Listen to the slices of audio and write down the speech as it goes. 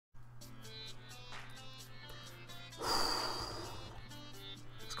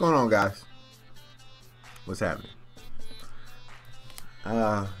going on, guys? What's happening?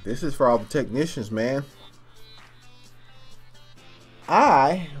 This is for all the technicians, man.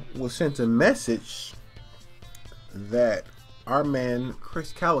 I was sent a message that our man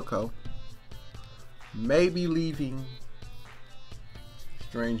Krizz Kaliko may be leaving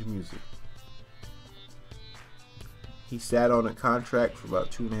Strange Music. He sat on a contract for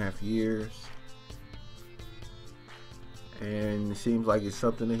about 2.5 years, and it seems like it's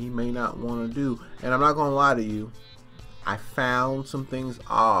something that he may not want to do. And I'm not gonna lie to you, I found some things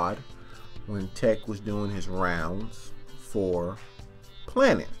odd when Tech was doing his rounds for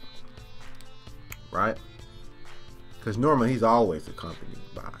Planet, right? Because normally he's always accompanied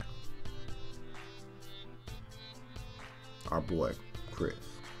by our boy Krizz.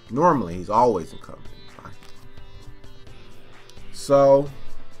 Normally he's always accompanied by. So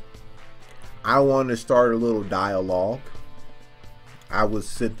I wanted to start a little dialogue. I was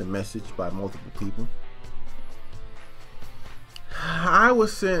sent the message by multiple people.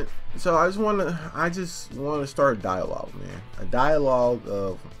 So I just want to start a dialogue, man. A dialogue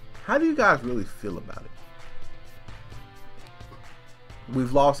of how do you guys really feel about it?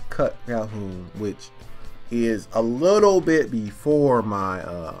 We've lost Cut Calhoun, which is a little bit before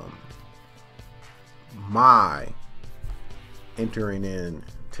my my entering in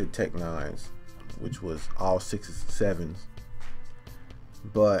to Tech Nines, which was all 6s and 7s.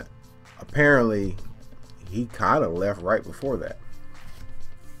 But apparently he kind of left right before that.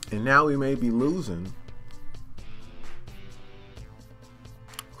 And now we may be losing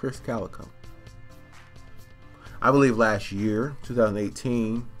Krizz Kaliko. I believe last year,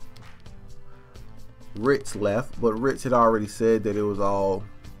 2018, Ritz left, but Ritz had already said that it was all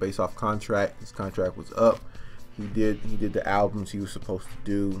based off contract. His contract was up. He did the albums he was supposed to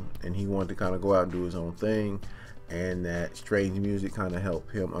do, and he wanted to kind of go out and do his own thing, and that Strange Music kind of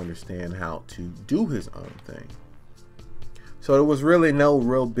helped him understand how to do his own thing. So there was really no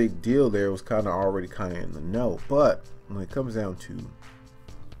real big deal there. It was kind of already kind of in the know. But when it comes down to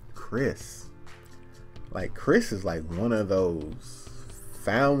Krizz, like Krizz is like one of those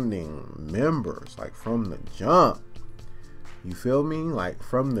founding members, like from the jump. You feel me? Like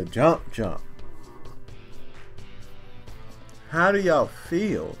from the jump. How do y'all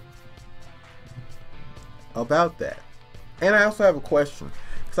feel about that? And I also have a question,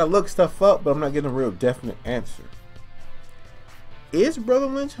 because I looked stuff up, but I'm not getting a real definite answer. Is Brother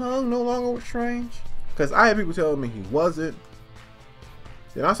Lynch Hung no longer with Strange? Because I had people telling me he wasn't.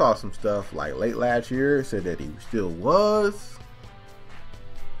 Then I saw some stuff like late last year said that he still was.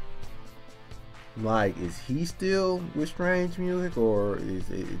 Like, is he still with Strange Music, or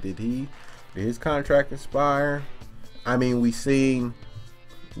did his contract expire? I mean, we seen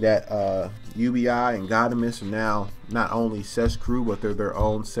that UBI and Godimus are now not only Sesh Crew, but they're their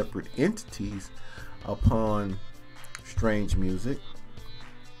own separate entities upon Strange Music.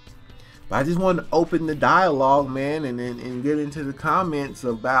 But I just wanted to open the dialogue, man, and get into the comments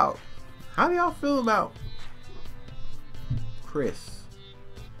about how do y'all feel about Krizz?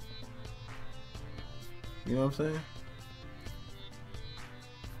 You know what I'm saying?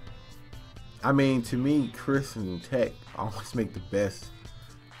 I mean, to me, Krizz and Tech always make the best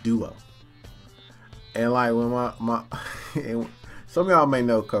duo. And like when my and some of y'all may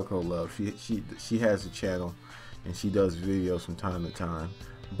know Coco Love. She has a channel and she does videos from time to time.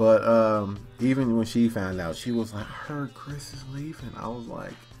 But even when she found out, she was like, I heard Krizz is leaving. I was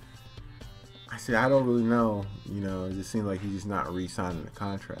like, I said, I don't really know. You know, it just seems like he's just not re-signing the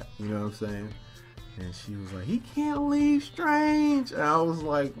contract. You know what I'm saying? And she was like, he can't leave Strange. And I was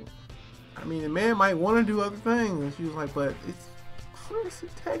like, I mean, the man might want to do other things. And she was like, but it's Krizz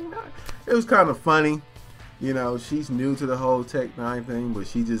and Tech Nine. It was kind of funny. You know, she's new to the whole Tech Nine thing, but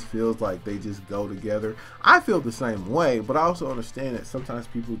she just feels like they just go together. I feel the same way, but I also understand that sometimes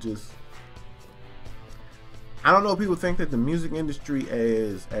people just, I don't know, people think that the music industry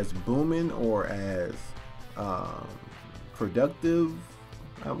is as booming or as productive.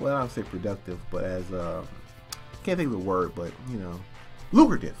 Well, I don't say productive, but as can't think of the word, but you know,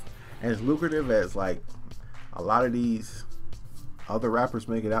 lucrative. As lucrative as like a lot of these other rappers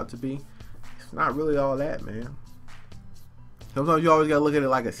make it out to be. It's not really all that, man. Sometimes you always gotta look at it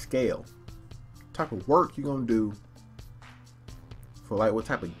like a scale. What type of work you're gonna do for like what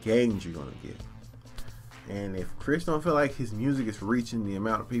type of gains you're gonna get. And if Krizz don't feel like his music is reaching the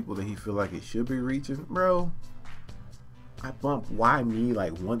amount of people that he feel like it should be reaching, bro, I bump Why Me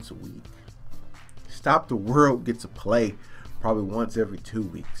like once a week. Stop the World gets a play probably once every 2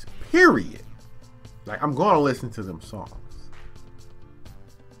 weeks. Period. Like, I'm gonna listen to them songs.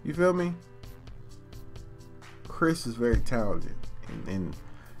 You feel me? Krizz is very talented, and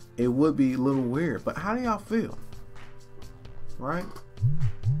it would be a little weird. But how do y'all feel? Right?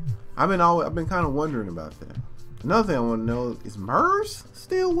 I've been kind of wondering about that. Another thing I want to know is Murs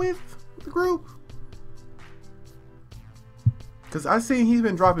still with the group? Because I seen he's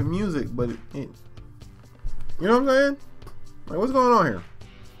been dropping music, but you know what I'm saying? Like, what's going on here?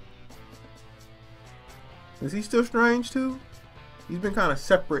 Is he still Strange too? He's been kind of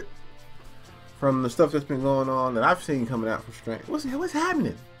separate from the stuff that's been going on that I've seen coming out from Strange. What's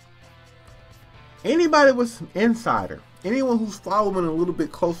happening? Anybody with insider, anyone who's following a little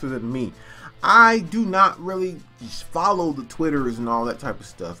bit closer than me, I do not really follow the Twitters and all that type of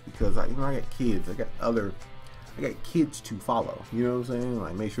stuff because I got kids. I got kids to follow. You know what I'm saying?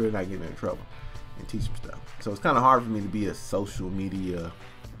 Like, make sure they're not getting in trouble and teach them stuff. So it's kind of hard for me to be a social media,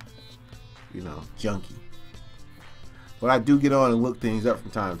 junkie. But I do get on and look things up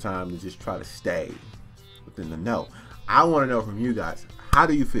from time to time to just try to stay within the know. I want to know from you guys, how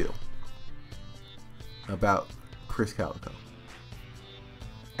do you feel about Krizz Kaliko?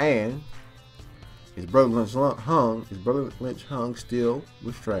 And is Brother Lynch hung still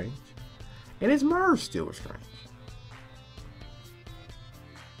with Strange? And is Murs still with Strange?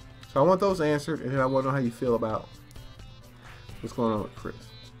 So I want those answered, and then I want to know how you feel about what's going on with Krizz.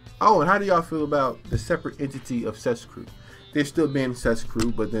 Oh, and how do y'all feel about the separate entity of Seth's crew? They're still being Seth's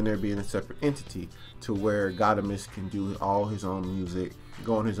crew, but then they're being a separate entity to where Gadamus can do all his own music,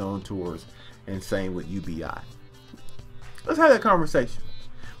 go on his own tours, and same with UBI. Let's have that conversation.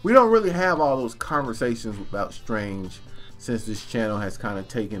 We don't really have all those conversations about Strange since this channel has kind of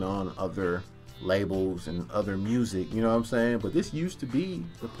taken on other labels and other music, you know what I'm saying? But this used to be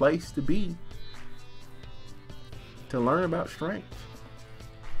the place to be to learn about Strange.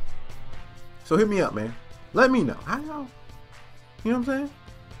 So hit me up, man. Let me know how y'all, you know what I'm saying?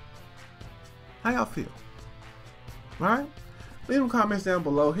 How y'all feel? All right? Leave them comments down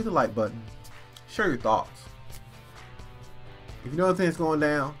below. Hit the like button. Share your thoughts. If you know anything's going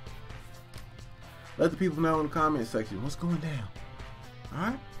down, let the people know in the comment section what's going down. All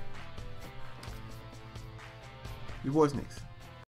right? Your boy's next.